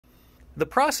The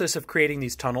process of creating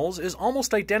these tunnels is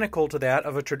almost identical to that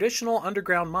of a traditional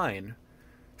underground mine.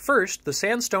 First, the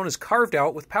sandstone is carved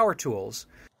out with power tools.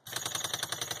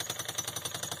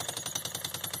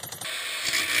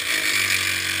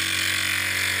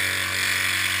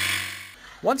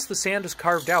 Once the sand is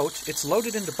carved out, it's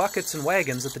loaded into buckets and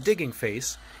wagons at the digging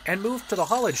face and moved to the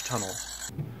haulage tunnel.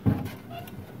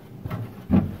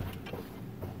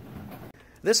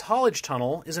 This haulage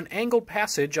tunnel is an angled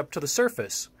passage up to the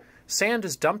surface. Sand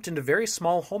is dumped into very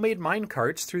small homemade mine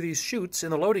carts through these chutes in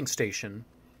the loading station.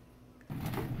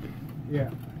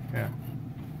 Yeah.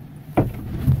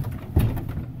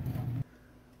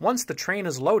 Once the train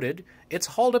is loaded, it's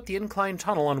hauled up the incline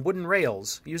tunnel on wooden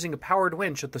rails, using a powered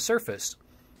winch at the surface.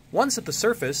 Once at the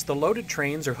surface, the loaded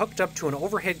trains are hooked up to an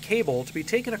overhead cable to be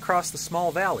taken across the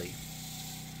small valley.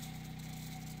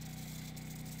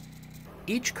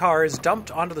 Each car is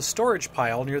dumped onto the storage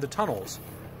pile near the tunnels.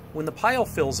 When the pile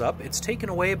fills up, it's taken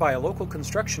away by a local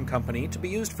construction company to be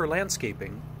used for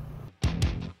landscaping.